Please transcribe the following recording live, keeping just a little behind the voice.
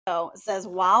So it says,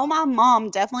 while my mom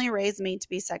definitely raised me to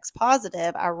be sex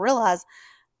positive, I realized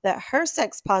that her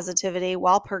sex positivity,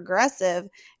 while progressive,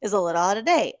 is a little out of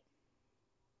date.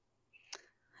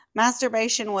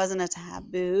 Masturbation wasn't a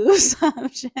taboo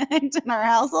subject in our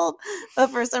household, but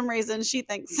for some reason she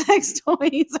thinks sex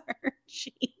toys are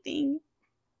cheating.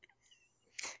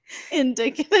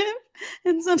 Indicative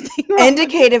and something wrong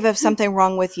Indicative of something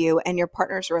wrong with you and your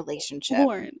partner's relationship.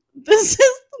 Lauren, this is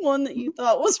the one that you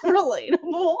thought was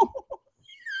relatable.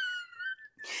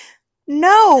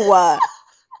 No.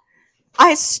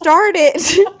 I started.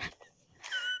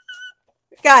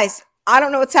 Guys, I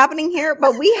don't know what's happening here,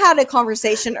 but we had a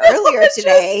conversation earlier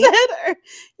today.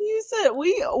 You said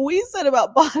we said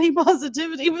about body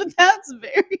positivity, but that's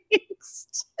very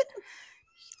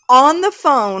on the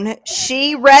phone,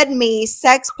 she read me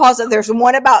sex positive. There's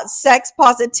one about sex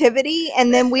positivity,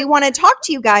 and then we want to talk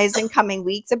to you guys in coming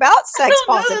weeks about sex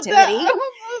positivity.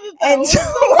 And so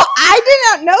I did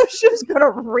not know she was going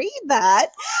to read that.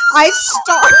 I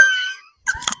started.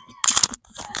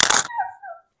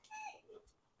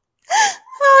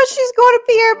 Oh, she's going to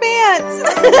pee her pants.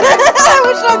 I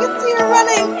wish I could see her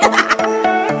running.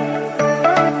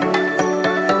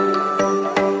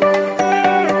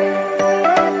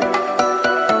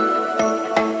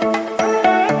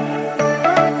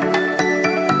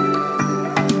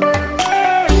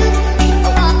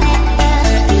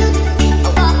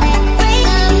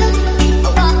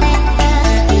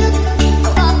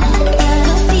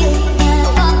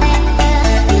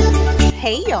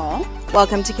 Hey, y'all.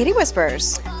 Welcome to Kitty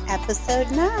Whispers. Episode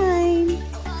 9.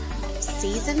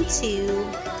 Season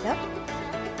 2. Yep.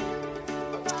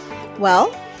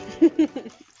 Well,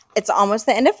 it's almost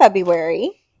the end of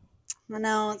February. I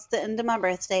know, it's the end of my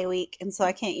birthday week, and so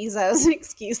I can't use that as an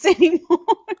excuse anymore.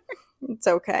 It's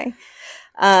okay.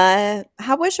 How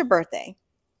was your birthday?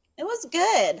 It was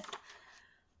good.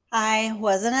 I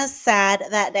wasn't as sad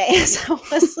that day as I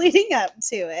was leading up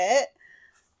to it.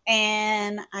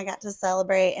 And I got to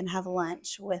celebrate and have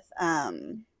lunch with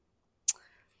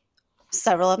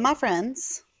several of my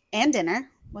friends and dinner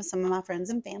with some of my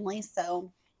friends and family.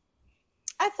 So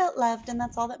I felt loved, and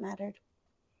that's all that mattered.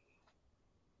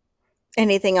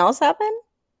 Anything else happen?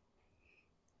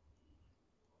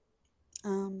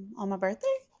 On my birthday?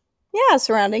 Yeah,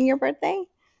 surrounding your birthday.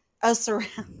 Oh,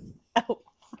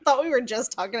 I thought we were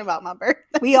just talking about my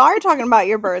birthday. We are talking about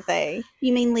your birthday.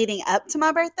 You mean leading up to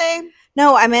my birthday?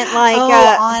 No, I meant like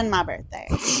on my birthday.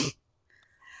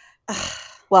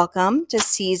 Welcome to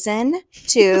season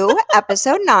 2,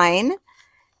 episode 9.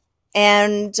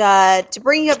 And to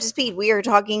bring you up to speed, we are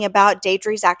talking about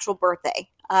Deidre's actual birthday.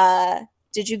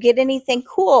 Did you get anything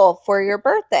cool for your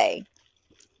birthday?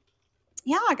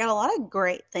 Yeah, I got a lot of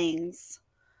great things,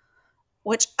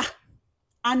 which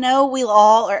I know we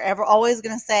all are always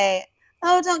going to say,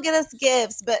 oh, don't get us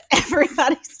gifts, but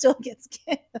everybody still gets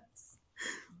gifts.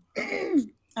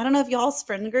 I don't know if y'all's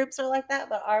friend groups are like that,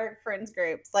 but our friends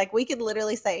groups, like we could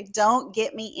literally say, don't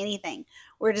get me anything.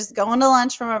 We're just going to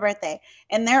lunch for my birthday.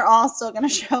 And they're all still going to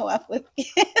show up with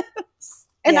gifts.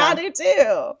 And yeah. I do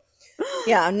too.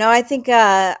 Yeah, no, I think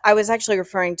I was actually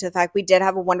referring to the fact we did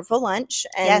have a wonderful lunch.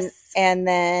 And, yes. And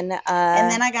then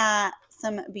I got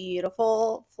some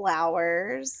beautiful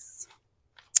flowers.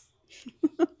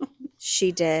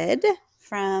 She did.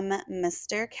 From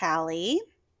Mr. Callie.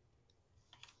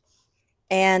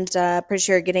 And pretty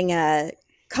sure you're getting a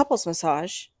couples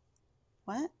massage.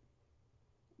 What?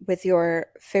 With your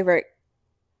favorite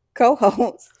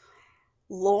co-host.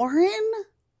 Lauren?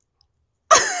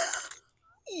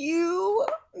 You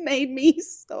made me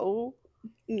so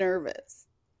nervous.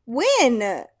 When?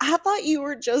 I thought you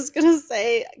were just going to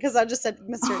say, because I just said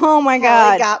Mr. Oh my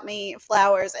God. got me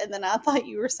flowers, and then I thought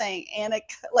you were saying,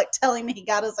 like telling me he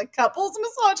got us a couples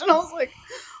massage, and I was like,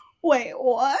 wait,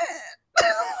 what?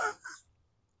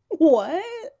 What?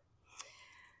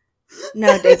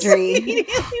 No, Deidre.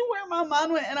 Immediately where my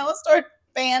mind went, and I started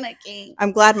panicking.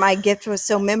 I'm glad my gift was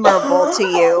so memorable to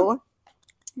you.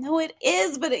 No, it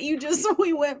is, but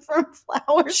we went from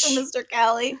flowers from Mr.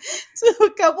 Callie to a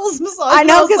couples massage. I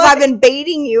know, because I've been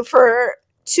baiting you for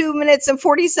 2 minutes and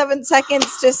 47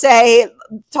 seconds to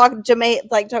talk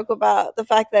about the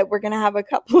fact that we're going to have a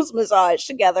couples massage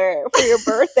together for your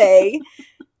birthday.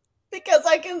 Because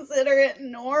I consider it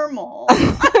normal.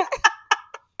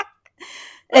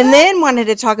 And then wanted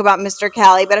to talk about Mr.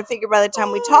 Callie, but I figured by the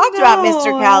time we talked about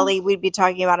Mr. Callie, we'd be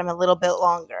talking about him a little bit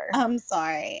longer. I'm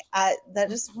sorry. That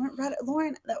just went right,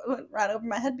 Lauren, that went right over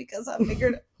my head because I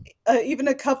figured even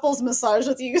a couple's massage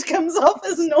with you comes off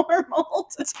as normal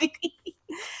to me.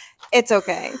 It's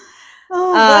okay.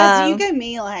 Oh, God, you gave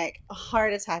me like a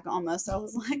heart attack almost. I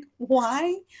was like,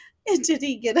 why And did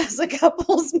he get us a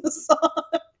couple's massage?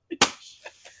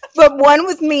 But one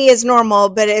with me is normal.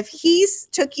 But if he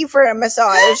took you for a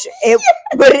massage, it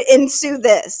would ensue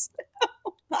this.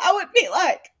 I would be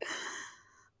like,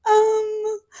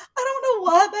 I don't know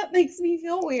why that makes me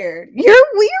feel weird. You're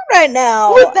weird right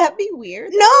now. Would that be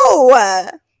weird? No.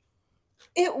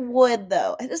 It would,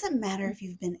 though. It doesn't matter if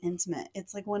you've been intimate.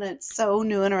 It's like when it's so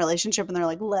new in a relationship and they're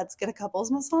like, let's get a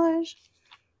couple's massage.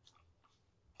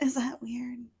 Is that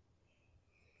weird?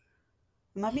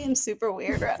 Am I being super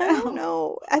weird right I now? don't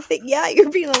know. I think, yeah, you're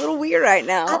being a little weird right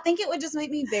now. I think it would just make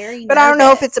me very but nervous. I don't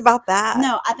know if it's about that.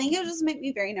 No, I think it would just make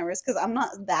me very nervous because I'm not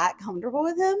that comfortable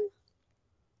with him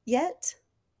yet.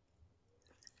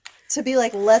 To be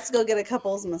like, let's go get a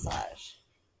couple's massage.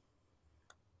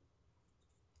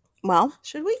 Well,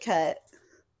 Should we cut?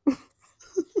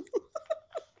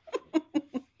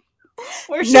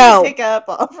 Where should No. we pick up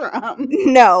from?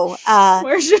 no.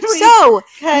 Where should we So,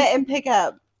 cut and pick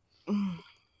up?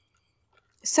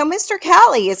 so Mr.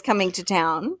 Callie is coming to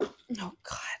town. Oh,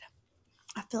 God.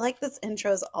 I feel like this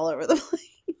intro is all over the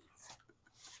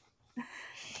place.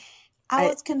 I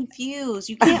was confused.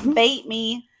 You can't bait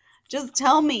me. Just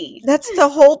tell me. That's the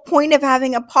whole point of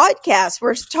having a podcast.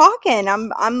 We're talking.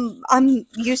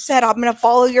 You said I'm going to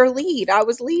follow your lead. I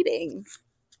was leading.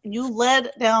 You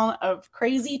led down a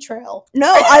crazy trail.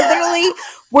 No,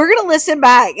 we're going to listen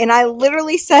back. And I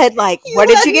literally said, like, You what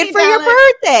did led you get me for your down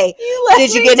birthday?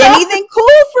 Did you get down- anything cool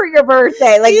for your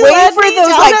birthday? Like, You waiting led for me those,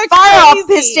 down like, a fire off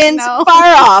crazy- pistons, no.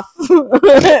 fire off.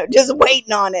 Just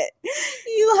waiting on it.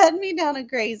 You led me down a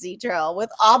crazy trail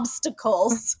with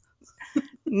obstacles.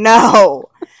 No,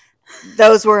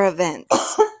 those were events.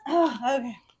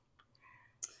 Okay.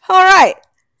 All right.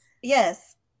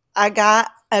 Yes, I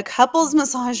got a couple's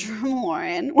massage from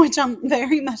Lauren, which I'm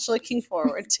very much looking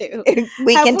forward to.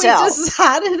 We Have can we tell.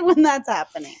 decided when that's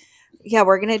happening? Yeah,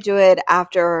 we're going to do it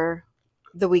after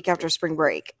the week after spring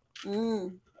break.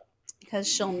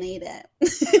 Because she'll need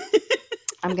it.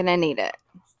 I'm going to need it.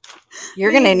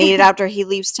 You're going to need it after he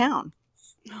leaves town.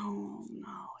 Oh, no.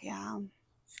 Yeah.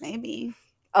 Maybe.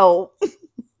 Oh,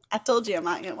 I told you I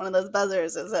might get one of those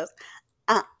buzzers that says,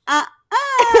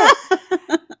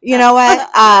 you know what?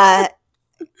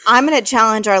 I'm going to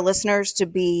challenge our listeners to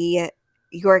be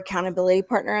your accountability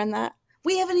partner in that.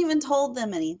 We haven't even told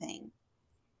them anything.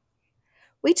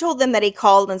 We told them that he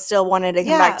called and still wanted to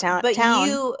come back town. But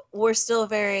you were still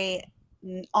very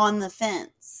on the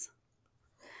fence.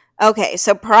 Okay,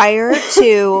 so prior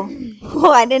to,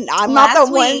 well, I'm not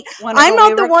the one. I'm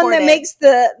not the one that makes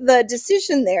the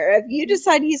decision there. If you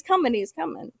decide he's coming, he's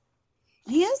coming.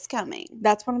 He is coming.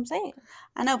 That's what I'm saying.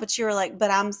 I know, but you were like,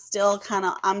 but I'm still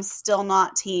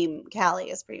not team Callie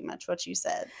is pretty much what you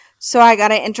said. So I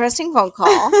got an interesting phone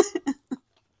call.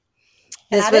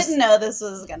 And I didn't know this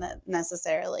was going to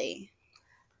necessarily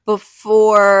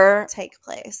before take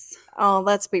place. Oh,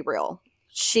 let's be real.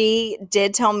 She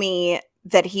did tell me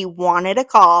that he wanted a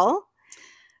call.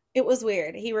 It was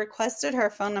weird. He requested her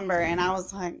phone number, and I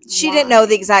was like, She why? didn't know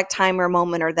the exact time or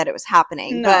moment or that it was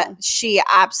happening, No. but she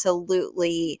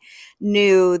absolutely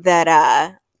knew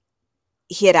that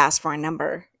he had asked for a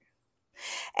number.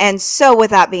 And so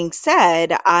with that being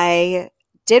said, I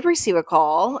did receive a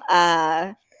call.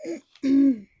 I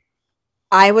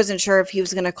wasn't sure if he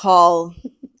was going to call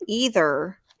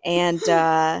either. And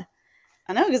I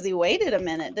know, because he waited a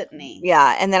minute, didn't he?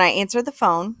 yeah, and then I answered the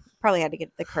phone. Probably had to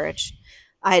get the courage.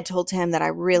 I had told him that I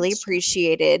really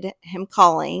appreciated him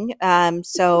calling.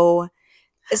 So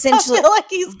essentially, I feel like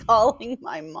he's calling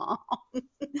my mom.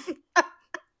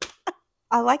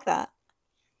 I like that.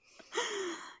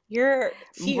 Your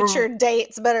future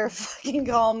dates better fucking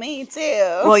call me too.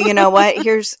 Well, you know what?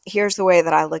 Here's the way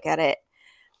that I look at it.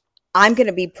 I'm going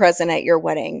to be present at your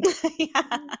wedding.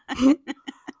 Yeah.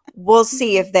 We'll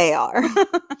see if they are.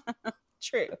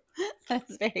 True.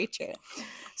 That's very true.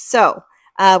 So,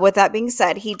 with that being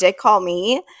said, he did call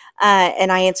me,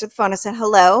 and I answered the phone. I said,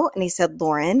 hello. And he said,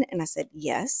 Lauren. And I said,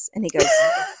 yes. And he goes,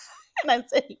 And I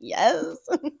said, yes.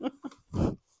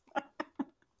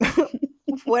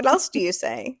 what else do you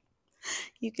say?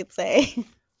 You could say,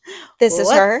 This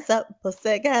is her. What's up,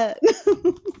 pussycat?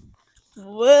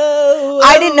 Whoa.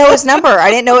 I didn't know his number. I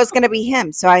didn't know it was going to be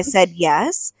him. So I said,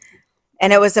 yes.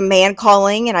 And it was a man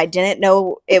calling, and I didn't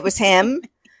know it was him.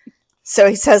 So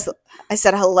I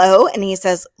said, hello. And he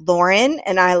says, Lauren.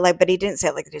 And but he didn't say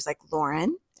it like that. He was like,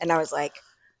 Lauren. And I was like,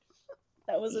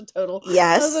 That was a total.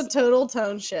 yes. That was a total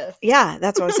tone shift. Yeah,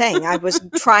 that's what I'm saying. I was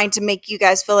trying to make you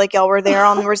guys feel like y'all were there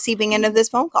on the receiving end of this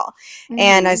phone call.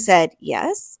 And I said,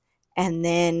 yes. And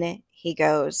then he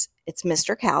goes, it's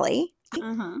Mr. Callie.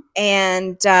 Uh-huh.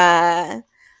 And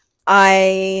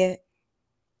I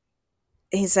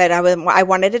he said, I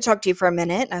wanted to talk to you for a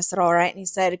minute. And I said, all right. And he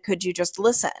said, could you just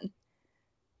listen?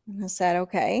 And I said,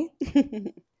 okay.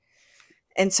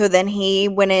 And so then he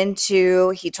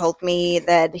told me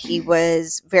that he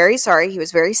was very sorry. He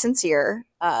was very sincere.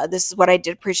 This is what I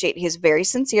did appreciate. He was very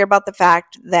sincere about the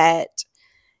fact that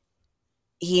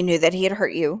he knew that he had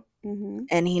hurt you. Mm-hmm.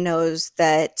 And he knows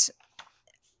that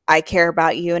I care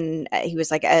about you. And he was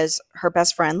like, as her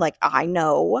best friend, like, I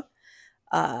know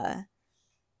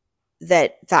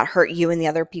that hurt you and the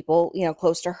other people,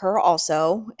 close to her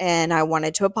also. And I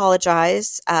wanted to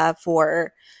apologize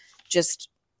for just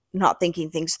not thinking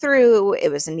things through. It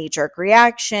was a knee-jerk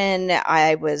reaction.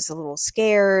 I was a little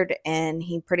scared. And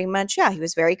he pretty much, he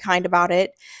was very kind about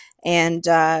it. And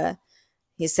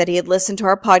he said he had listened to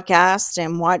our podcast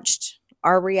and watched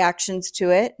our reactions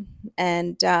to it.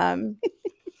 And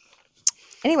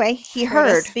anyway, he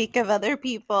heard. Speak of other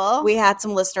people. We had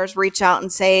some listeners reach out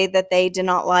and say that they did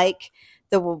not like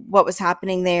what was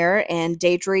happening there, and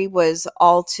Deidre was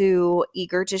all too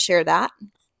eager to share that.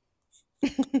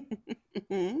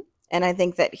 And I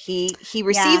think that he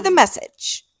received the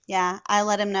message. Yeah, I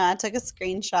let him know. I took a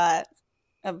screenshot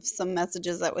of some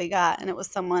messages that we got, and it was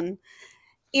someone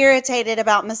irritated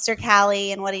about Mr.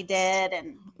 Callie and what he did.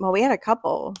 And well, we had a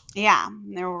couple. Yeah,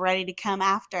 they were ready to come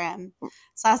after him.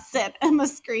 So I sent him a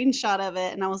screenshot of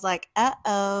it, and I was like,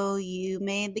 uh-oh, you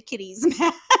made the kitties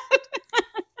mad.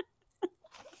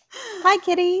 Hi,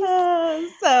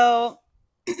 kitties. So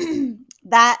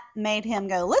that made him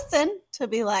go listen to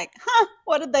be like,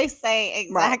 what did they say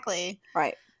exactly?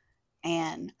 Right.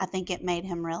 And I think it made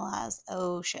him realize,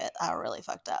 oh, shit, I really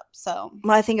fucked up. So,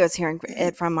 well, I think it was hearing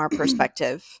it from our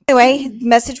perspective. Anyway,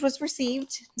 message was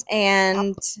received,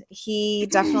 and he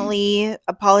definitely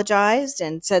apologized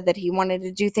and said that he wanted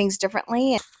to do things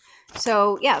differently.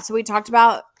 So we talked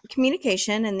about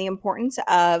communication and the importance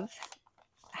of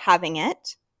having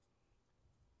it,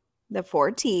 the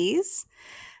 4 T's,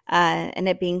 and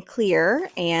it being clear.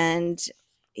 And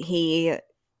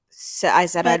I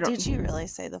said, but did you really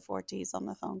say the 4 T's on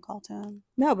the phone call to him?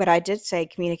 No, but I did say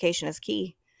communication is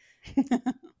key.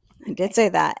 I did say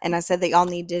that. And I said that y'all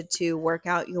needed to work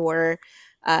out your,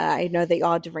 I know that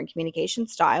y'all have different communication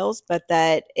styles, but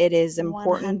that it is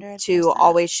important 100%. to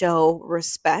always show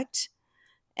respect.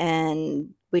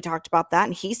 And we talked about that.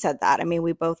 And he said that. I mean,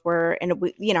 we both were, and I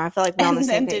feel like we're on the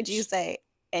same page. Did you say,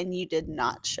 and you did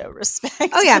not show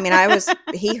respect? Oh, yeah. I mean,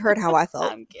 he heard how I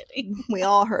felt. I'm kidding. We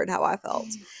all heard how I felt.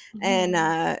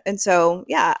 And so,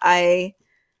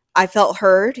 I felt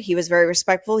heard. He was very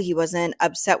respectful. He wasn't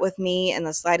upset with me in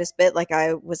the slightest bit. Like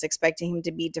I was expecting him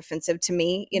to be defensive to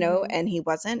me, and he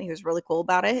wasn't. He was really cool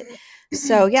about it.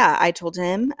 So I told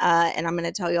him, and I'm going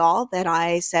to tell you all that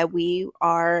I said we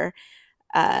are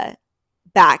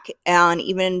back on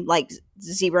even like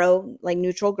zero, like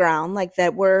neutral ground, like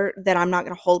that I'm not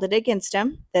going to hold it against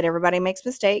him, that everybody makes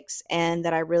mistakes, and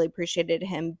that I really appreciated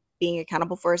him being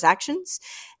accountable for his actions.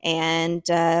 And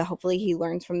hopefully he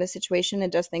learns from this situation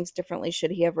and does things differently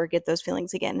should he ever get those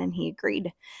feelings again. And he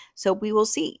agreed. So we will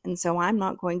see. And so I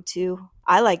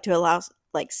like to allow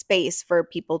like space for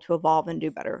people to evolve and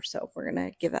do better. So we're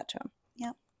going to give that to him.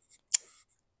 Yep.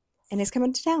 And he's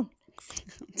coming to town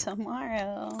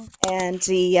tomorrow. And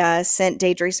he sent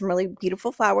Deidre some really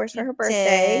beautiful flowers for her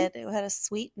birthday. It had a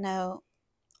sweet note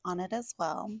on it as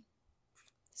well.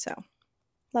 So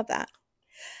love that.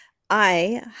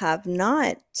 I have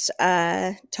not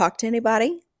talked to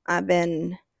anybody. I've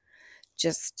been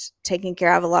just taking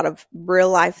care of a lot of real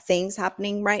life things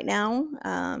happening right now.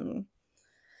 And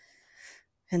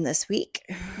this week.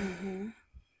 Mm-hmm.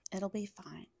 It'll be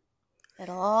fine.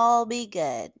 It'll all be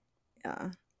good.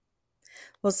 Yeah.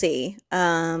 We'll see.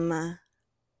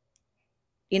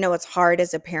 It's hard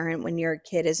as a parent when your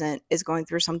kid is going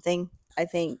through something, I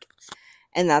think.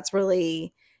 And that's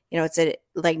really, it's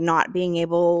like not being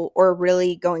able or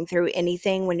really going through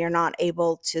anything when you're not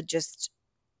able to just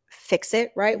fix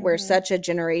it, right? Mm-hmm. We're such a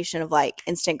generation of like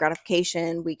instant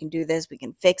gratification. We can do this, we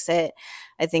can fix it.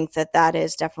 I think that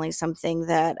is definitely something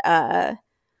that,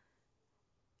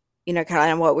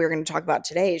 kind of what we were going to talk about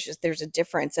today is just there's a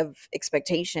difference of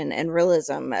expectation and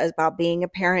realism about being a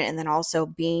parent and then also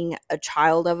being a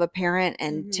child of a parent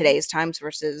and today's times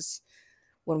versus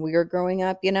when we were growing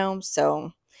up,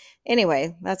 So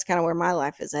anyway, that's kind of where my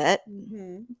life is at.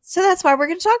 Mm-hmm. So that's why we're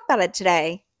going to talk about it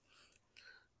today.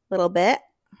 A little bit.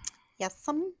 Yes.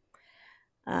 You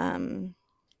want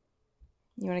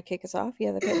to kick us off? You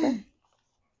have the paper?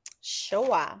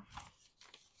 Sure.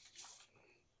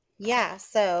 Yeah,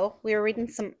 so we were reading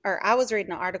I was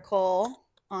reading an article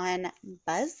on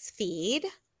BuzzFeed.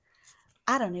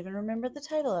 I don't even remember the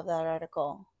title of that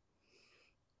article.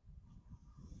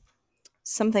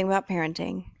 Something about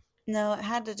parenting. No, it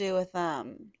had to do with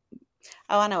oh,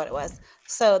 I know what it was.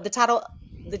 So the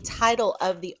title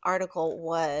of the article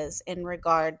was in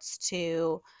regards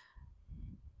to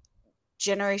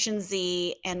Generation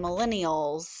Z and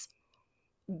millennials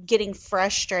getting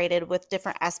frustrated with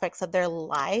different aspects of their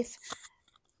life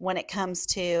when it comes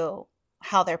to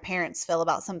how their parents feel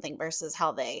about something versus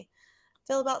how they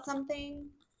feel about something.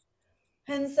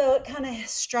 And so it kind of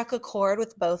struck a chord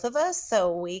with both of us.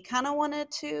 So we kind of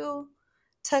wanted to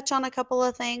touch on a couple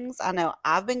of things. I know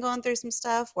I've been going through some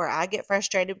stuff where I get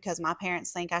frustrated because my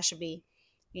parents think I should be,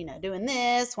 doing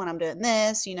this when I'm doing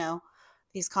this,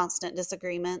 these constant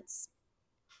disagreements.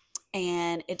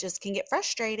 And it just can get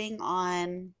frustrating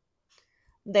on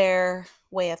their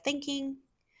way of thinking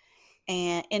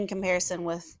and in comparison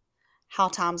with how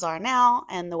times are now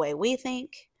and the way we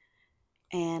think.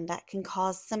 And that can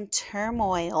cause some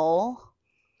turmoil.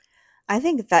 I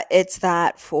think that it's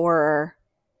that for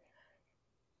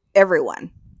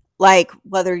everyone. Like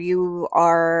whether you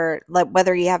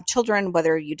have children,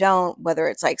 whether you don't, whether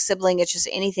it's like sibling, it's just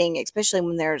anything, especially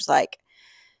when there's like,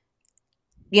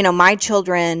 my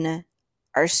children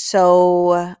are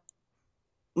so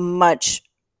much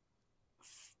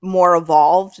more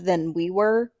evolved than we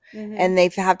were. Mm-hmm. And they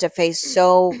have to face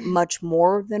so much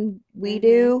more than we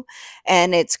do,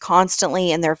 and it's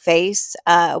constantly in their face.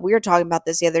 We were talking about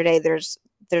this the other day. There's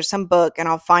some book, and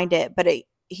I'll find it, but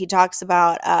he talks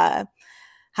about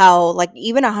how, like,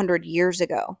 even 100 years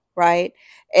ago, right?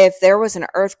 If there was an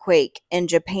earthquake in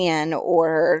Japan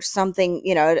or something,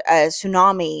 a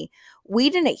tsunami, we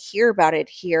didn't hear about it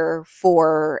here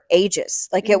for ages.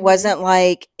 Like, it wasn't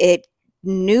like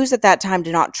news at that time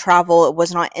did not travel. It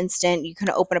was not instant. You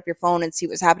couldn't open up your phone and see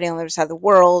what's happening on the other side of the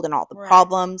world and all the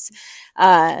problems.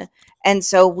 And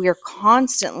so we're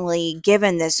constantly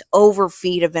given this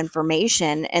overfeed of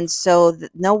information. And so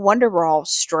no wonder we're all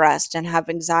stressed and have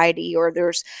anxiety, or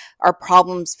our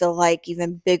problems feel like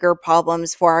even bigger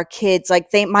problems for our kids. Like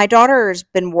my daughter's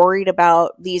been worried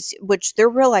about these, which they're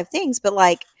real life things, but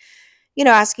like,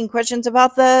 asking questions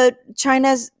about the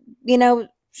China's,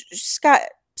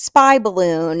 spy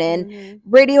balloon and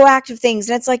radioactive things.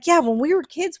 And it's like, yeah, when we were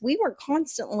kids, we were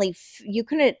constantly, you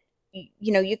couldn't,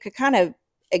 you could kind of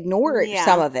ignore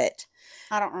some of it.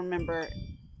 I don't remember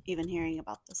even hearing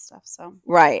about this stuff. So,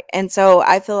 right. And so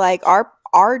I feel like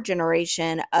our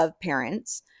generation of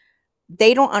parents,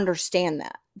 they don't understand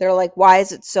that. They're like, why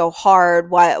is it so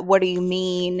hard? What do you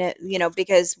mean?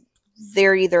 Because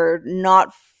they're either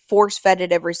not force fed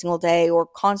it every single day or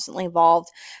constantly involved.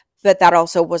 But that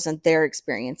also wasn't their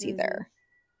experience either.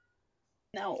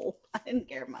 No, I didn't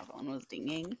care if my phone was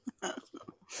dinging.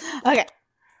 Okay.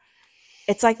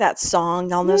 It's like that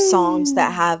song, all those songs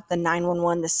that have the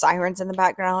 911, the sirens in the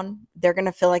background. They're going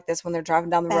to feel like this when they're driving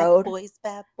down the road.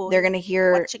 Bad boys. They're going to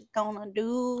hear. What you gonna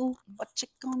do? What you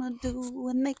gonna do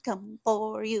when they come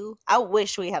for you? I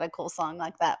wish we had a cool song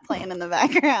like that playing in the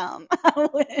background. I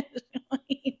wish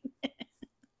we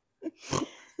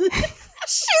did.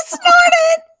 She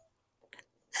snorted.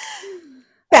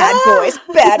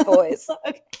 Bad boys.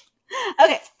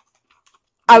 Okay.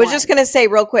 I was just going to say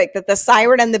real quick that the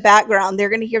siren in the background, they're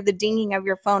going to hear the dinging of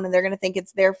your phone, and they're going to think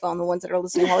it's their phone, the ones that are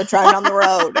listening while they're driving on the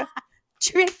road.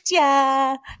 Tricked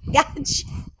ya. Gotcha.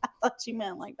 I thought you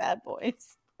meant like bad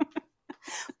boys.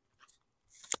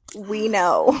 We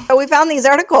know. So we found these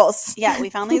articles. Yeah, we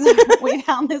found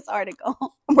this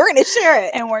article. We're going to share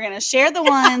it. And we're going to share the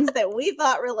ones that we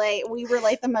thought we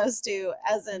relate the most to,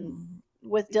 as in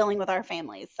with dealing with our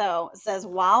families. So it says,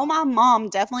 while my mom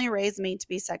definitely raised me to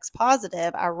be sex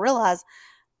positive, I realized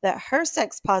that her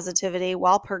sex positivity,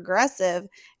 while progressive,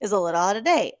 is a little out of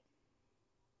date.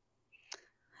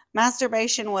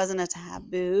 Masturbation wasn't a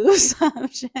taboo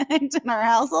subject in our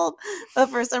household,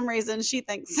 but for some reason she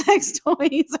thinks sex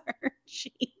toys are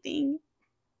cheating.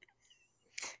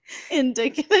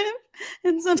 Indicative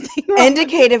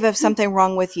of something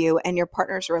wrong with you and your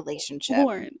partner's relationship.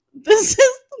 Lauren, this is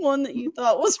the one that you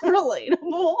thought was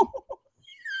relatable.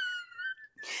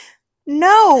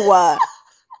 No.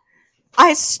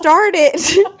 I started.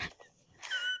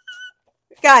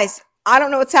 Guys, I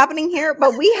don't know what's happening here,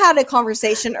 but we had a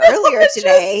conversation earlier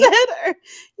today.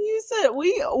 You said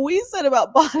we said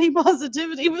about body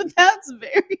positivity, but that's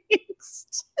very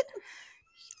extreme.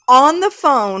 On the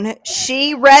phone,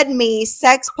 she read me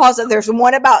sex positive. There's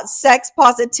one about sex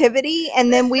positivity,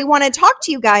 and then we want to talk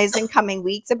to you guys in coming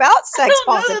weeks about sex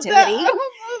positivity.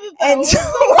 And so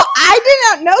I did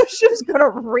not know she was going to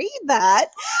read that.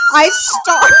 I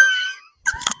started.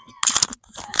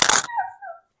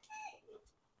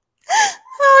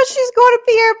 Oh, she's going to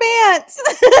pee her pants.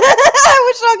 I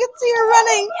wish I could see her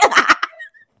running.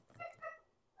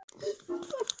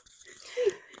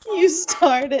 You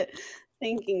started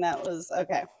thinking that was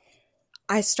okay.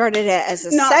 I started it as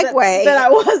a Not that- segue. that I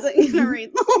wasn't going to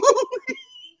read the whole thing.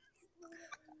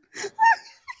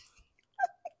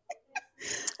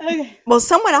 Okay. Well,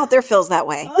 someone out there feels that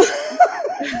way.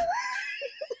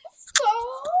 Stop.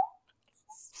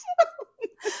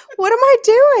 What am I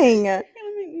doing? You're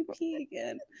gonna make me pee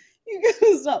again. You're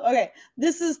gonna stop. Okay,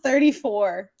 this is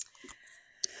 34.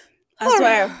 I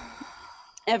swear,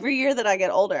 every year that I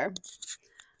get older,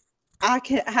 I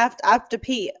have to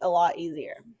pee a lot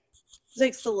easier. It's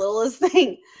like the littlest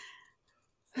thing.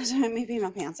 Don't make me pee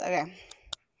my pants. Okay.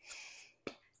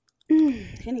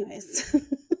 Anyways, so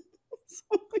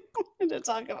we wanted to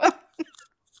talk about.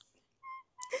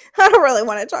 I don't really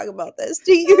want to talk about this.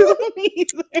 Do You you? don't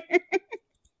either.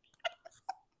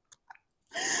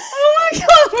 Oh my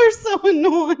god, we're so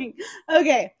annoying.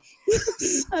 Okay.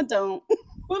 I don't.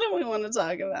 What do we want to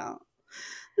talk about?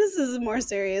 This is a more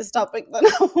serious topic than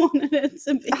I wanted it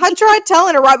to be. I tried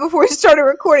telling her right before we started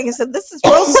recording. I said, this is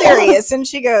real serious. And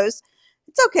she goes,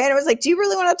 it's okay. And I was like, do you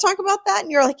really want to talk about that? And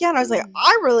you're like, yeah. And I was like,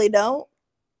 I really don't.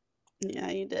 Yeah,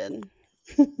 you did.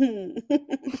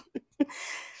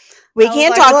 We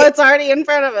can't talk. Well, it's already in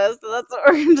front of us, so that's what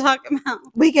we're going to talk about.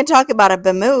 We can talk about a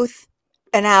behemoth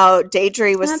and how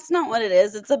Daedry was. That's not what it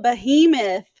is. It's a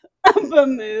behemoth. A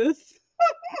behemoth.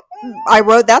 I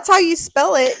wrote, that's how you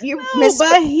spell it. You No,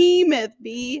 behemoth.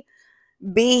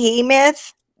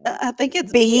 behemoth. I think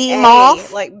it's Behemoth?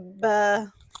 B-A, like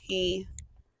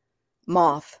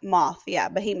Moth. moth. Yeah,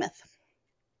 behemoth.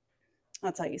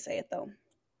 That's how you say it, though.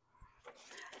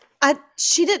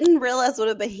 She didn't realize what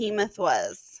a behemoth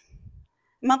was.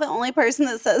 Am I the only person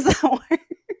that says that word?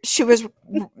 She was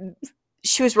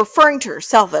referring to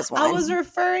herself as one. I was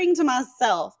referring to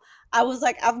myself. I was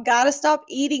like, I've got to stop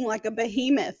eating like a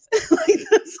behemoth. Like,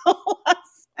 that's all I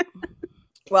said.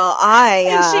 Well,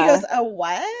 And she goes, a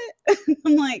what?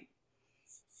 I'm like,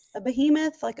 a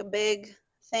behemoth, like a big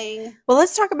thing. well,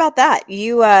 let's talk about that.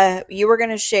 You were going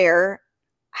to share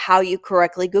how you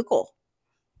correctly Google.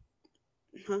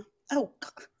 Huh? Oh,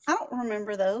 I don't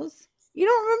remember those. You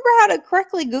don't remember how to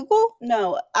correctly Google?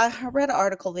 No, I read an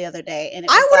article the other day, and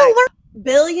it I was would have like, learned.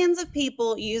 billions of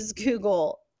people use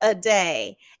Google a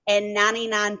day, and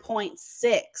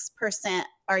 99.6%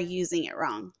 are using it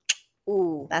wrong.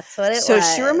 Ooh. That's what it was. So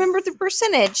she remembered the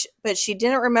percentage, but she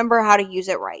didn't remember how to use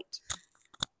it right.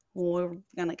 We're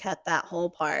gonna cut that whole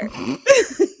part. I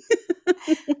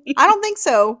don't think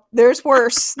so. There's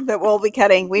worse that we'll be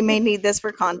cutting. We may need this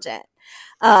for content.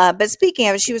 But speaking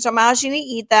of it, she was talking about how she need to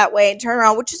eat that way and turn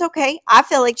around, which is okay. I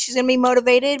feel like she's going to be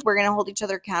motivated. We're going to hold each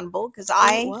other accountable because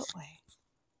What way?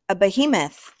 a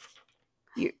behemoth.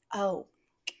 Oh,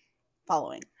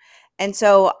 following. And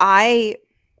so I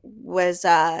was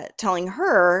telling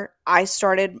her I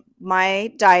started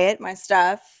my diet, my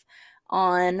stuff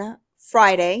on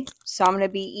Friday. So I'm going to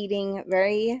be eating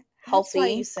very healthy. That's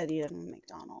why you said you didn't want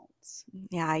McDonald's.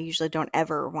 Yeah, I usually don't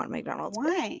ever want McDonald's. but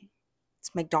Why?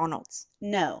 It's McDonald's.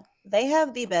 No, they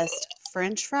have the best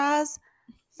French fries,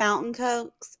 Fountain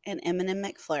Cokes, and M&M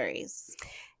McFlurries.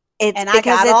 It's And I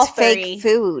because got all it's fake 3.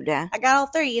 food. I got all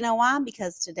 3. You know why?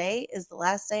 Because today is the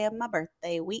last day of my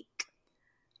birthday week.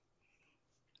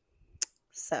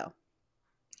 So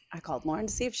I called Lauren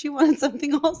to see if she wanted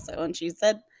something also, and she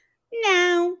said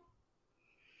no.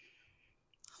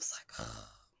 I was like, oh,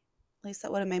 at least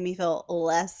that would have made me feel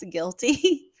less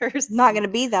guilty for Not going to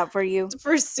be that for you.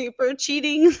 for super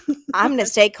cheating. I'm going to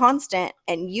stay constant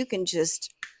and you can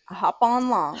just hop on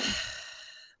long.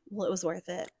 Well, it was worth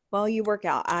it. Well, you work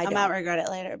out. I might don't. regret it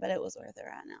later, but it was worth it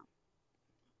right now.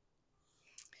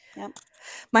 Yep.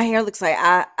 My hair looks like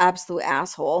an absolute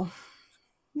asshole.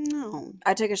 No.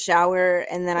 I took a shower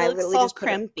and then It I looks literally all just put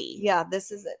it. crimpy. Yeah,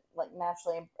 this is it. Like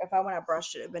naturally, if I went out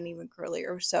brushed it, it'd been even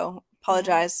curlier. So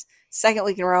apologize. Second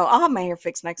week in a row. I'll have my hair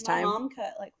fixed next My time. mom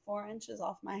cut like 4 inches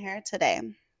off my hair today.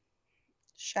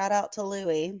 Shout out to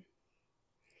Louie.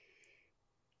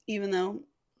 Even though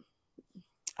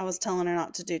I was telling her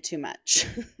not to do too much.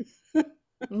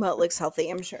 Well, it looks healthy.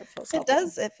 I'm sure it feels It healthy.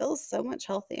 does. It feels so much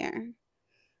healthier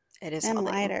It is and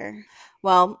healthy. lighter.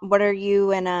 Well, what are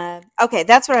you in okay,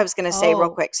 that's what I was going to say real Oh.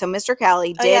 quick. So Mr.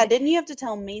 Callie Oh, did yeah. Didn't you have to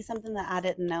tell me something that I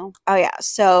didn't know? Oh yeah.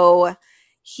 So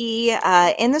he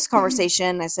in this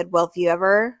conversation, I said, well, if you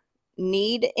ever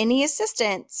need any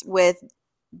assistance with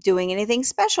doing anything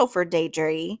special for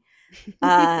Daedry,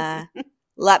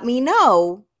 let me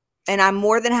know. And I'm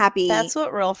more than happy. That's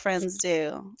what real friends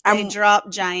do. They I'm-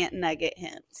 drop giant nugget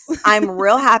hints. I'm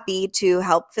real happy to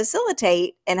help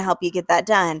facilitate and help you get that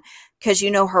done. Because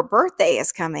you know her birthday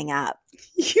is coming up.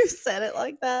 You said it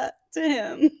like that to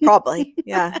him. Probably.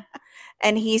 Yeah.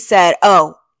 And he said,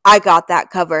 "Oh, I got that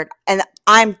covered. And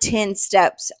I'm 10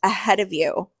 steps ahead of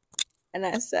you." And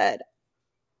I said,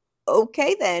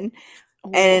 "Okay, then."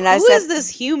 And I Who said, is this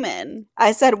human?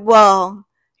 "Well,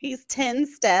 He's 10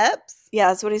 steps. yeah,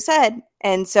 that's what he said."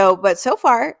 And so, but so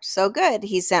far, so good.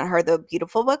 He sent her the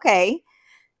beautiful bouquet.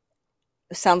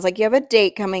 Sounds like you have a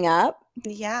date coming up.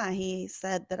 Yeah, he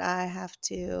said that I have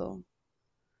to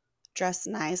dress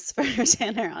nice for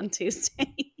dinner on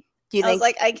Tuesday. Do you I was think,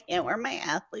 like, I can't wear my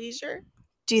athleisure.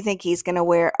 do you think he's going to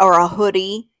wear, or a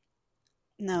hoodie?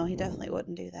 No, he definitely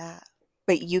wouldn't do that.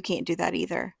 But you can't do that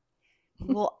either.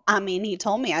 Well, I mean, he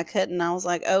told me I couldn't. I was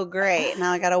like, oh, great.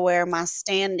 Now I got to wear my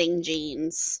standing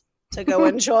jeans to go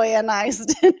enjoy a nice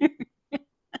dinner.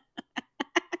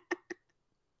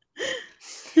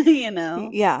 You know?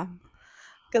 Yeah.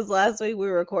 Because last week we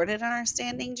recorded in our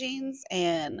standing jeans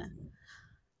and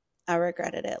I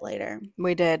regretted it later.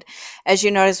 We did. As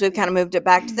you notice, we've kind of moved it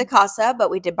back to the casa, but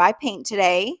we did buy paint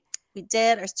today. We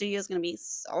did. Our studio is going to be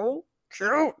so cute.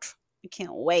 I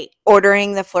can't wait.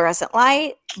 Ordering the fluorescent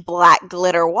light, black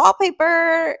glitter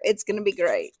wallpaper. It's going to be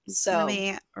great. It's So, going to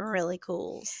be really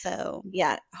cool. So,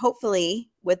 yeah, hopefully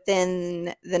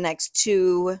within the next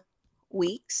 2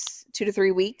 weeks, 2 to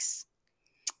 3 weeks.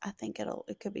 I think it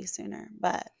could be sooner,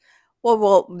 but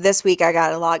Well, this week I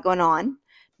got a lot going on.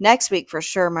 Next week for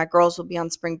sure, my girls will be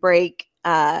on spring break.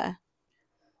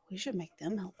 we should make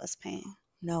them help us paint.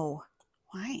 No,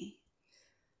 Why?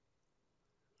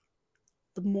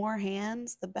 The more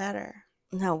hands, the better.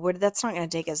 no, that's not going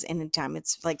to take us any time.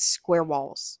 It's like square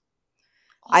walls.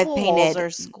 All I've the painted- walls are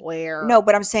square. No,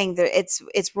 but I'm saying that it's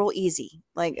real easy.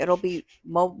 Like it'll be,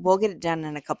 we'll get it done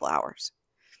in a couple hours.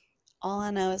 All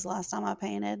I know is last time I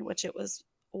painted, which it was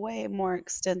way more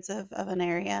extensive of an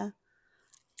area,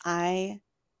 I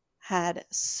had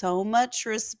so much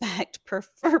respect for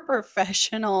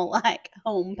professional like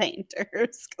home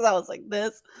painters because I was like,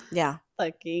 this Yeah,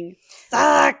 fucking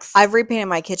sucks. I've repainted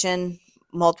my kitchen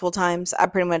multiple times. I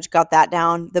pretty much got that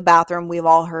down. The bathroom, we've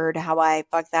all heard how I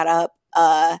fucked that up.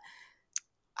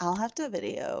 I'll have to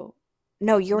video.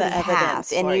 No, you The already have,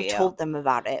 evidence and for you've you. told them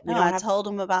about it. We No, don't I have told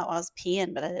them about when I was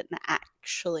peeing, but I didn't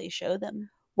actually show them.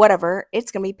 whatever.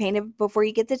 It's gonna be painted before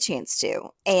you get the chance to,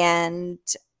 and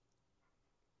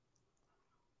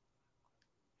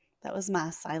That was my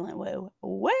silent woo.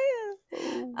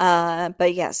 Woo.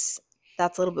 but yes,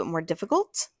 that's a little bit more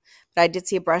difficult. But I did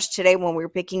see a brush today when we were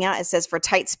picking out. It says for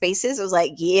tight spaces. I was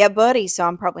like, yeah, buddy. So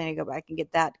I'm probably gonna go back and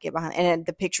get that, get behind. And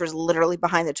the picture is literally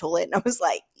behind the toilet. And I was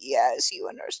like, yes, you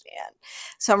understand.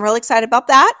 So I'm really excited about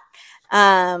that.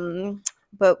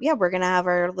 But yeah, we're gonna have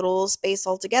our little space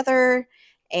all together,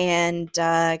 and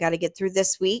got to get through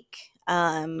this week.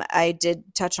 I did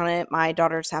touch on it. My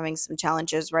daughter's having some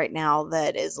challenges right now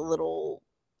that is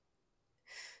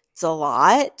it's a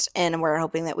lot, and we're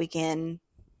hoping that we can,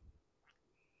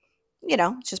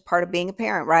 it's just part of being a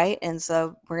parent, right? And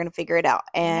so we're going to figure it out.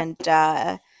 And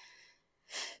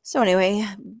so anyway,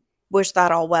 wish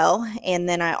that all well. And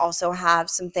then I also have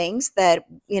some things that,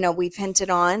 we've hinted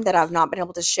on that I've not been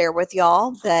able to share with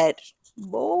y'all that,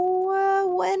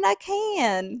 when I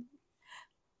can.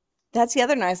 That's the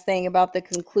other nice thing about the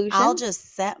conclusion. I'll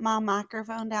just set my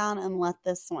microphone down and let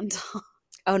this one talk.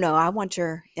 Oh, no, I want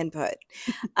your input.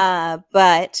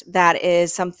 But that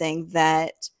is something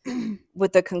that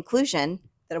with the conclusion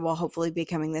that will hopefully be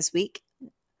coming this week,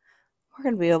 we're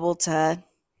going to be able to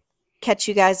catch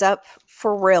you guys up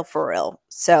for real.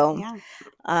 So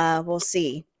we'll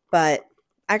see. But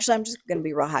actually, I'm just going to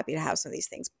be real happy to have some of these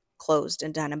things closed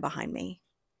and done and behind me.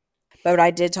 But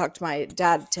I did talk to my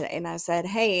dad today, and I said,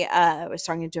 hey, I was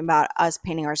talking to him about us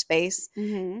painting our space.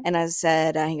 Mm-hmm. And I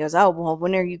said, he goes, oh, well,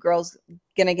 when are you girls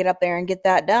going to get up there and get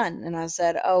that done? And I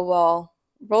said, oh, well,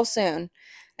 real soon.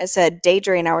 I said,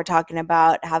 Deidre and I were talking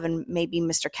about having maybe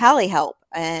Mr. Callie help.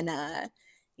 And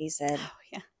he said,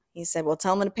 he said, well,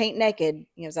 tell him to paint naked.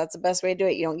 He goes, that's the best way to do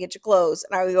it. You don't get your clothes.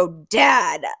 And I would go,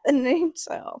 Dad. And then,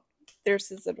 so there's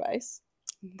his advice.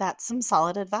 That's some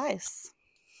solid advice.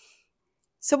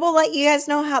 So we'll let you guys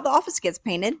know how the office gets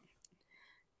painted.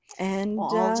 And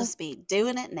I'll just be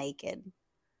doing it naked.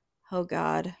 Oh,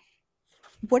 God.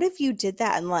 What if you did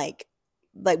that and like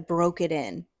broke it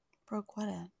in? Broke what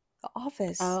in? The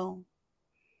office. Oh.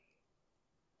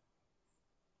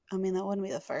 I mean, that wouldn't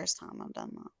be the first time I've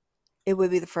done that. It would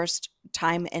be the first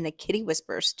time in a Kitty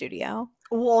Whisperer studio.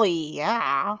 Well,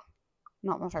 yeah.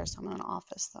 Not my first time in an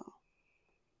office, though.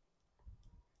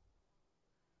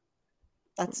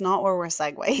 That's not where we're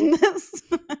segueing this.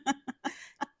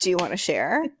 Do you want to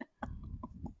share?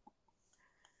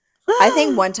 I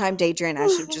think one time Deidre and I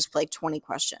should just play 20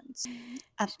 questions.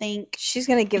 I think She's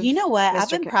going to give you know what? I've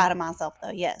Mr. been Kim proud of myself though,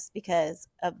 yes, because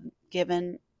of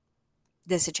giving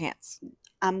this a chance.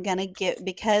 I'm gonna give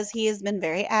because he has been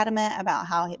very adamant about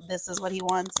how this is what he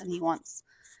wants and he wants,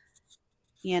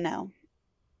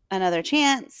 another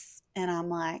chance. And I'm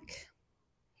like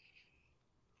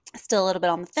still a little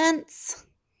bit on the fence.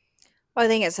 Well, I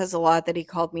think it says a lot that he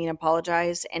called me and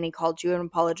apologized, and he called you and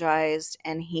apologized,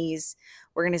 and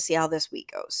we're gonna see how this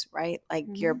week goes, right? Like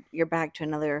you're back to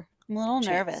another. I'm a little chance.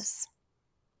 nervous.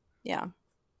 Yeah.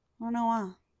 I don't know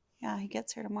why. Yeah, he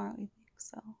gets here tomorrow, we think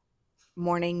so.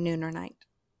 Morning, noon, or night?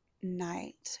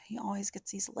 Night. He always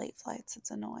gets these late flights. It's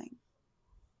annoying.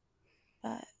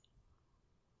 But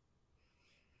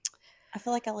I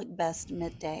feel like I look best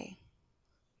midday.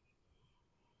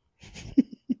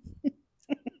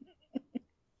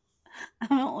 I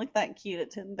don't look that cute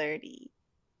at 10:30.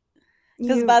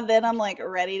 Because by then I'm like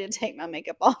ready to take my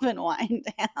makeup off and wind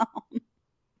down.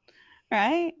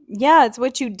 Right? Yeah, it's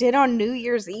what you did on New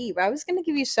Year's Eve. I was going to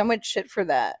give you so much shit for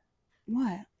that.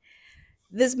 What?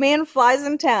 This man flies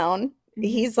in town. Mm-hmm.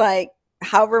 He's like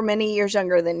however many years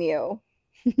younger than you.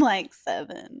 Like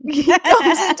 7. He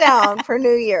comes in town for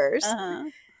New Year's. Uh-huh.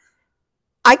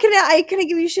 I couldn't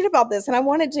give you shit about this, and I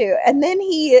wanted to. And then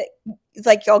he's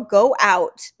like, y'all go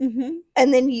out, and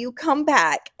then you come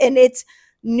back, and it's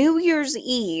New Year's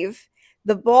Eve.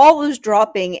 The ball is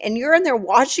dropping, and you're in there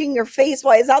washing your face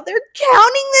while he's out there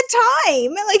counting the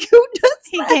time. Like, who does that?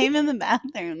 He came in the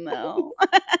bathroom, though.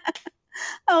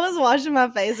 I was washing my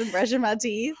face and brushing my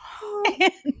teeth.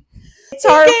 It's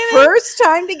our first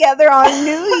time together on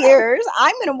New Year's.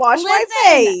 I'm going to wash my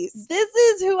face. This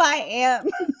is who I am.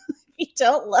 You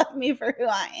don't love me for who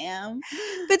I am.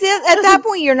 But at that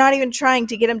point, you're not even trying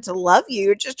to get him to love you.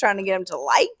 You're just trying to get him to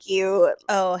like you.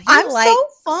 Oh, I'm so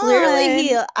fun.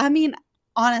 Clearly,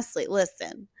 honestly,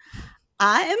 listen.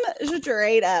 I'm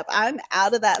straight up. I'm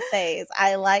out of that phase.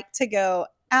 I like to go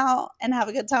out and have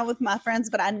a good time with my friends,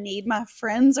 but I need my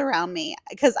friends around me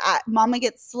because Mama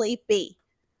gets sleepy.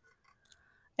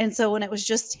 And so when it was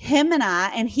just him and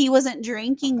I, and he wasn't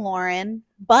drinking, Lauren,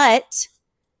 but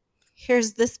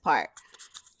here's this part.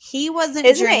 He wasn't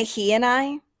drinking. Isn't it he and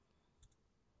I?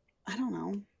 I don't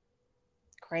know.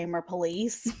 Kramer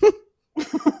police.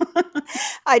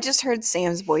 I just heard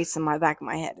Sam's voice in my back of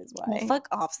my head is why. Well, fuck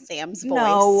off, Sam's voice.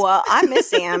 No, I miss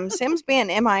Sam. Sam's being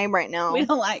MIA right now. We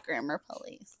don't like grammar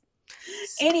police.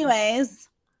 Anyways,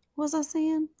 what was I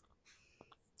saying?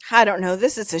 I don't know.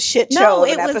 This is a shit show. No,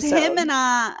 it was him and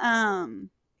I.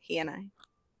 He and I.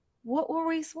 What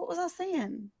was I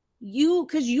saying?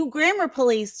 Because you grammar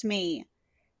policed me.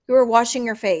 You were washing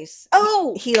your face.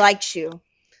 Oh, he likes you.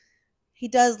 He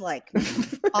does like me,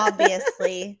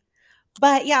 obviously.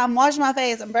 But yeah, I'm washing my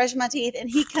face, I'm brushing my teeth, and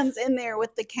he comes in there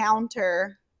with the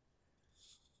counter.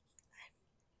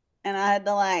 And I had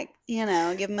to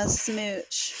give him a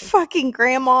smooch. Fucking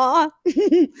grandma.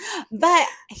 But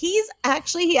he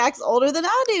acts older than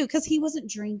I do because he wasn't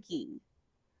drinking.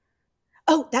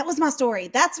 Oh, that was my story.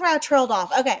 That's where I trailed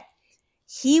off. Okay.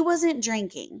 He wasn't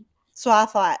drinking. So I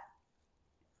thought,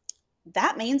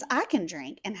 that means I can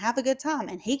drink and have a good time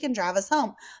and he can drive us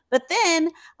home. But then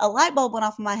a light bulb went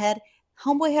off in my head.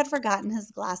 Homeboy had forgotten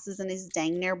his glasses and he's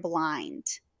dang near blind.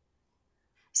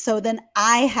 So then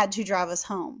I had to drive us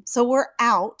home. So we're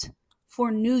out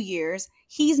for New Year's.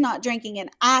 He's not drinking and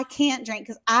I can't drink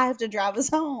because I have to drive us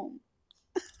home.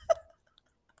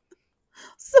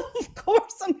 So of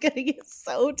course I'm going to get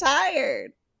so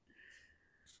tired.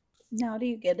 Now do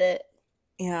you get it?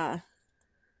 Yeah.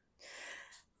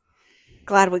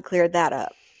 Glad we cleared that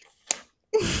up.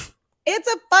 That's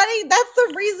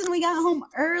the reason we got home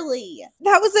early. It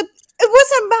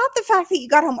wasn't about the fact that you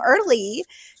got home early.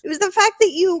 It was the fact that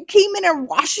you came in and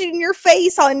washing your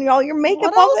face on all your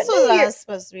makeup. What else was I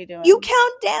supposed to be doing? You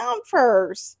count down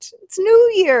first. It's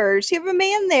New Year's. You have a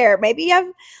man there. Maybe you have,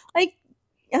 I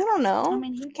don't know. I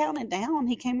mean, he counted down.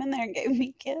 He came in there and gave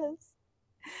me a kiss.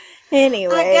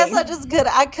 Anyway. I guess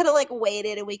I could have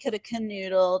waited and we could have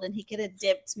canoodled and he could have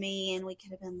dipped me and we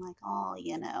could have been like, oh,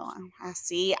 I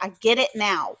see. I get it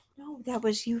now. No, that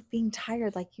was you being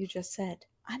tired like you just said.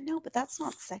 I know, but that's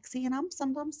not sexy and I'm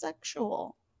sometimes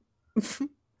sexual.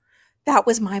 That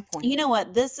was my point. You know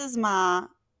what? This is my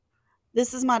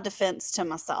defense to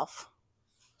myself.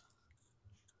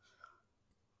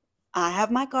 I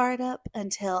have my guard up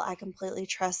until I completely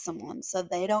trust someone. So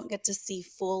they don't get to see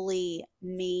fully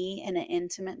me in an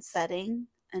intimate setting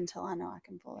until I know I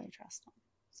can fully trust them.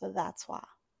 So that's why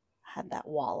I had that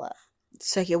wall up.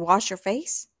 So you wash your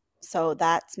face? So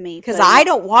that's me. Because I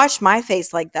don't wash my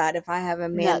face like that if I have a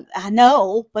man. No, I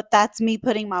know, but that's me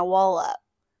putting my wall up.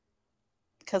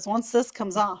 Because once this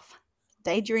comes off,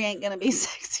 Deidre ain't going to be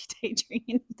sexy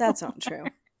Deidre. That's not true.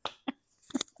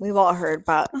 We've all heard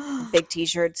about big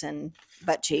t-shirts and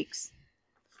butt cheeks.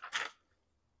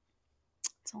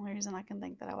 It's the only reason I can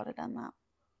think that I would have done that.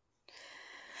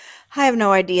 I have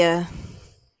no idea.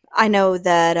 I know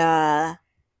that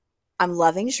I'm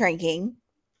loving Shrinking.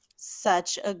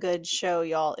 Such a good show,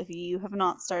 y'all. If you have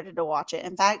not started to watch it.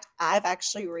 In fact, I've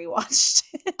actually rewatched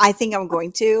it. I think I'm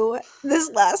going to.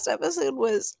 This last episode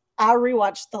was... I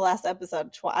rewatched the last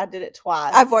episode twice. I did it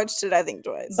twice. I've watched it, I think,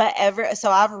 twice. But so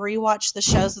I've rewatched the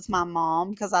shows with my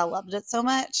mom because I loved it so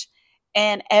much.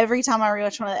 And every time I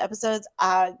rewatch one of the episodes,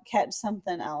 I catch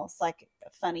something else, like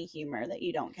funny humor that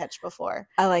you don't catch before.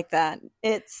 I like that.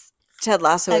 It's Ted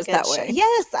Lasso is that way.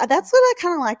 Yes, that's what I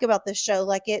kind of like about this show.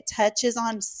 Like, it touches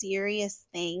on serious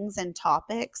things and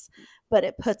topics, but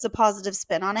it puts a positive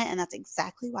spin on it, and that's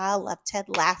exactly why I love Ted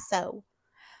Lasso.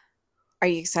 Are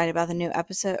you excited about the new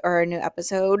episode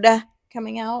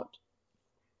coming out?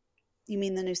 You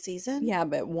mean the new season? Yeah,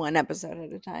 but one episode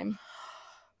at a time.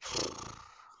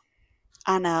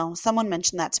 I know. Someone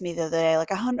mentioned that to me the other day.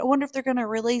 Like, I wonder if they're going to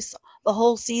release the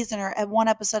whole season or at one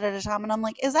episode at a time. And I'm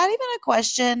like, is that even a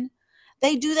question?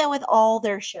 They do that with all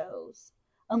their shows.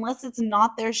 Unless it's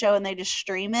not their show and they just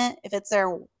stream it. If it's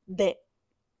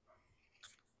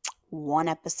one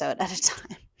episode at a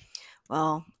time.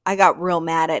 Well, I got real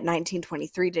mad at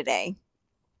 1923 today.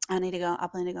 I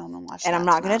plan to go home and watch it. And I'm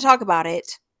not going to talk about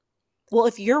it. Well,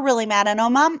 if you're really mad at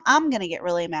them, I'm going to get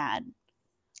really mad.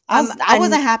 I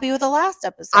wasn't happy with the last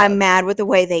episode. I'm mad with the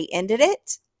way they ended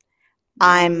it.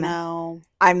 I'm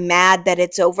mad that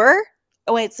it's over.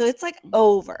 Oh, wait, so it's like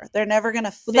over. They're never going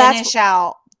to finish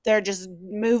out. They're just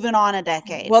moving on a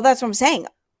decade. Well, that's what I'm saying.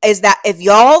 Is that if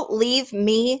y'all leave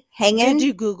me hanging. Did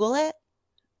you Google it?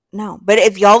 No, but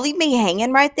if y'all leave me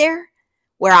hanging right there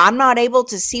where I'm not able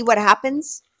to see what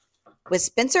happens with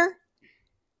Spencer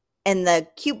and the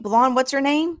cute blonde, what's her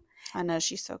name? I know,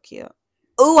 she's so cute.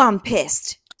 Ooh, I'm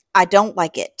pissed. I don't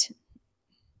like it.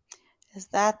 Is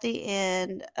that the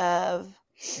end of...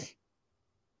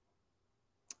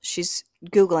 She's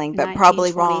Googling, but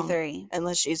probably wrong.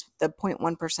 Unless she's the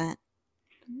 0.1%.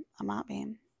 I might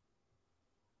be.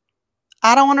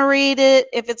 I don't want to read it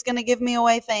if it's going to give me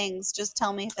away things. Just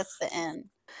tell me if it's the end.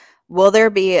 Will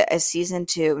there be a season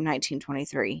 2 of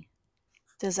 1923?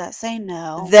 Does that say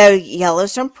no? The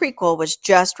Yellowstone prequel was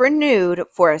just renewed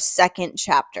for a second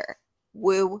chapter.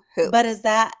 Woo-hoo. But is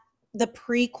that the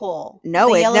prequel? No,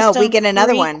 we get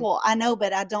another one. I know,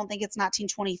 but I don't think it's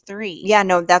 1923. Yeah,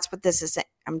 no, that's what this is saying.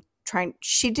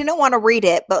 She didn't want to read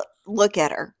it, but look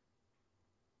at her.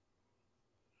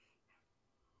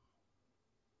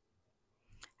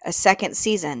 A second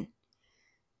season.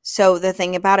 So the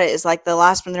thing about it is, like, the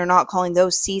last one, they're not calling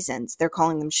those seasons. They're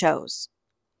calling them shows.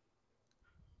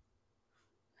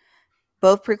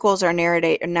 Both prequels are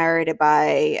narrated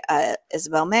by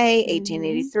Isabel May,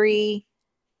 1883.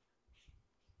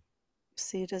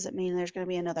 See, does it mean there's going to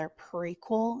be another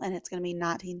prequel and it's going to be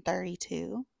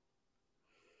 1932?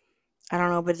 I don't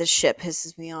know, but this shit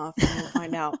pisses me off. And we'll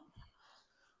find out.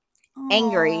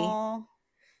 Angry.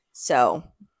 So,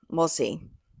 we'll see.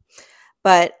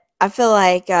 But I feel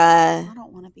like... I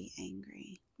don't want to be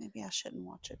angry. Maybe I shouldn't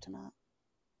watch it tonight.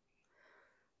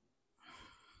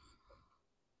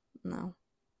 No.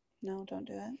 No, don't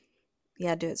do it.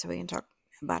 Yeah, do it so we can talk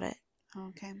about it.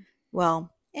 Okay.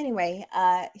 Well, anyway,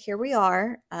 here we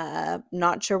are.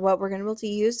 Not sure what we're going to be able to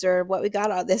use or what we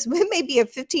got out of this. It may be a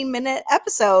 15-minute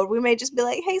episode. We may just be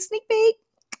like, hey, sneak peek.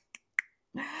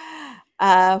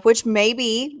 Which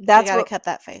maybe that's I gotta cut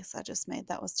that face I just made.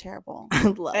 That was terrible.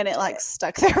 And it like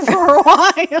stuck there for a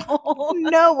while.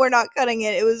 No, we're not cutting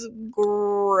it. It was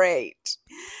great.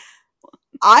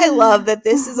 I love that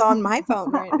this is on my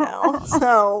phone right now,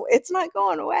 so it's not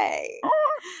going away.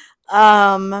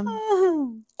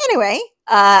 Anyway,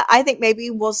 I think maybe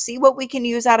we'll see what we can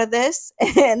use out of this,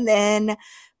 and then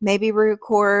maybe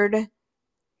record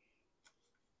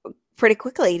pretty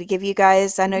quickly to give you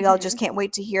guys. I know y'all just can't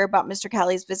wait to hear about Mr.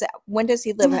 Callie's visit. When does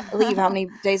he leave? How many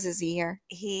days is he here?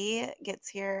 He gets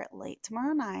here late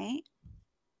tomorrow night,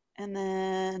 and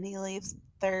then he leaves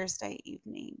Thursday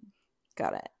evening.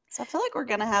 Got it. So I feel like we're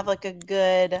gonna have like a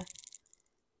good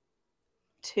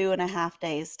 2.5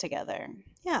 days together.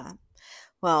 Yeah.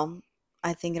 Well,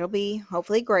 I think it'll be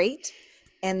hopefully great.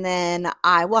 And then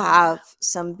I will have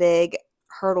some big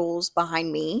hurdles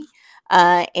behind me.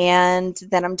 And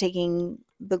then I'm taking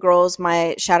the girls,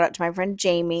 my shout out to my friend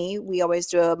Jamie. We always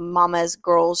do a mama's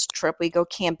girls trip. We go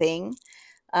camping,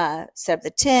 set up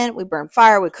the tent, we burn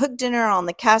fire, we cook dinner on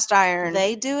the cast iron.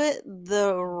 They do it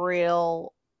the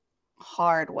real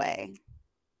hard way.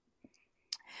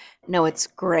 No, it's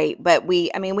great. But we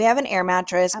have an air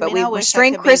mattress, I but mean, I we wish I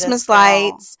string could be this Christmas girl.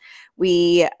 lights.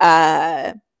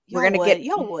 We're gonna get.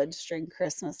 Y'all would string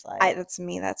Christmas lights. That's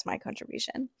me. That's my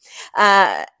contribution.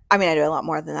 I do a lot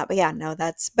more than that, but yeah, no,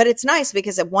 but it's nice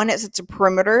because it's a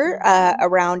perimeter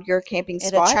around your camping It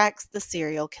spot. attracts the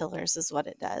serial killers, is what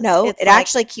it does. No, It's it like,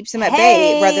 actually keeps them at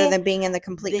bay rather hey, than being in the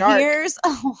complete dark. here's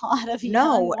a lot of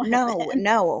young women.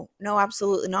 No,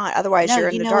 absolutely not. Otherwise, No, you're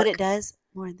in you the know dark. what it does?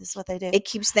 Lauren, this is what they do. It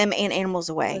keeps them and animals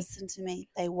away. Listen to me.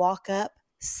 They walk up,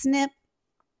 snip,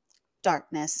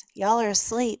 darkness. Y'all are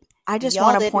asleep. I just Y'all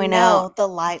want to didn't point know out. the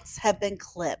lights have been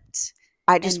clipped.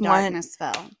 I just and want darkness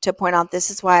fell. to point out this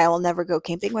is why I will never go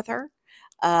camping with her.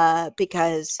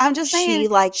 Because I'm just saying, she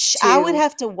likes to. I would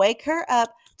have to wake her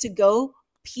up to go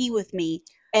pee with me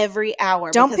every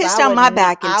hour. Don't because piss I down would my not-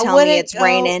 back and I tell me wouldn't it's go-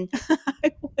 raining.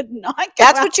 I would not go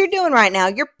That's out. what you're doing right now.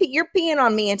 You're peeing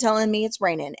on me and telling me it's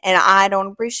raining, and I don't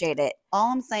appreciate it.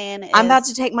 All I'm saying is I'm about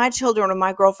to take my children and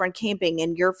my girlfriend camping,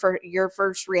 and your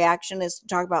first reaction is to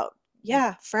talk about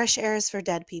yeah, fresh air is for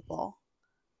dead people.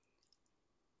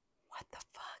 what the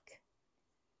fuck?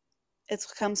 It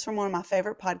comes from one of my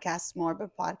favorite podcasts,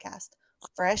 Morbid Podcast.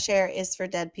 Fresh air is for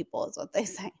dead people is what they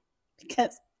say.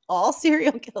 Because all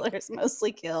serial killers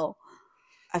mostly kill.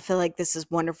 I feel like this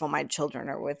is wonderful. My children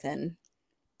are within.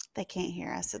 They can't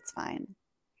hear us. It's fine.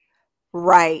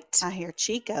 Right. I hear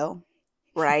Chico.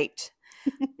 Right.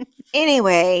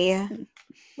 Anyway,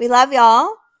 we love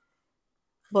y'all.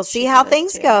 We'll see how does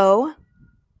things too. go.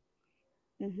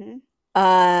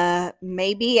 Mm-hmm.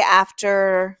 Maybe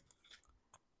after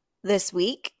this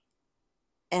week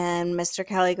and Mr.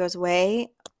 Kelly goes away,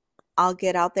 I'll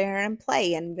get out there and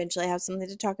play and eventually have something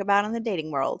to talk about in the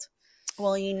dating world.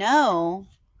 Well,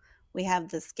 we have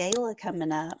this gala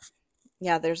coming up.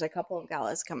 Yeah, there's a couple of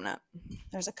galas coming up.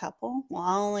 There's a couple. Well,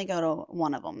 I'll only go to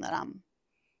one of them that I'm.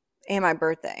 And my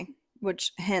birthday,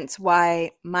 which hence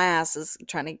why my ass is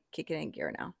trying to kick it in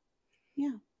gear now.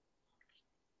 Yeah.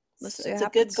 Let's It's see what a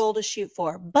good happens. goal to shoot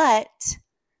for. But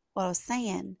what I was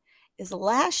saying is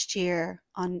last year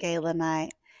on gala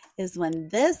night is when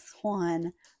this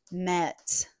one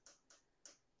met,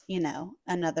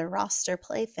 another roster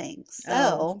plaything.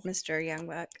 So Mr.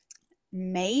 Youngbuck.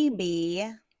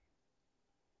 maybe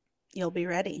you'll be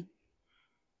ready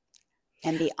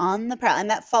and be on the prowl. And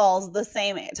that falls the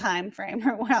same time frame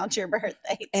around your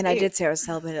birthday, And I too. did say I was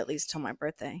celibate at least till my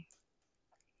birthday.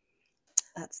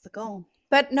 That's the goal.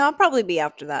 But no, I'll probably be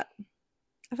after that.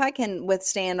 If I can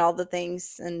withstand all the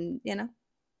things and,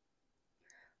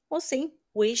 we'll see.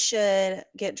 We should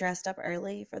get dressed up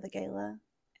early for the gala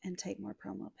and take more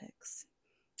promo pics.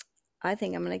 I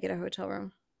think I'm going to get a hotel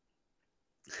room.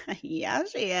 Yeah,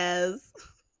 she is.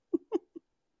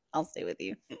 I'll stay with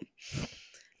you.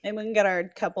 Maybe we can get our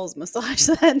couples massage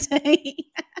that day.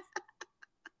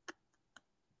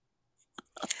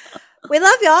 We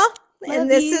love y'all. Love And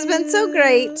this has been so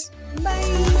great. you. Bye.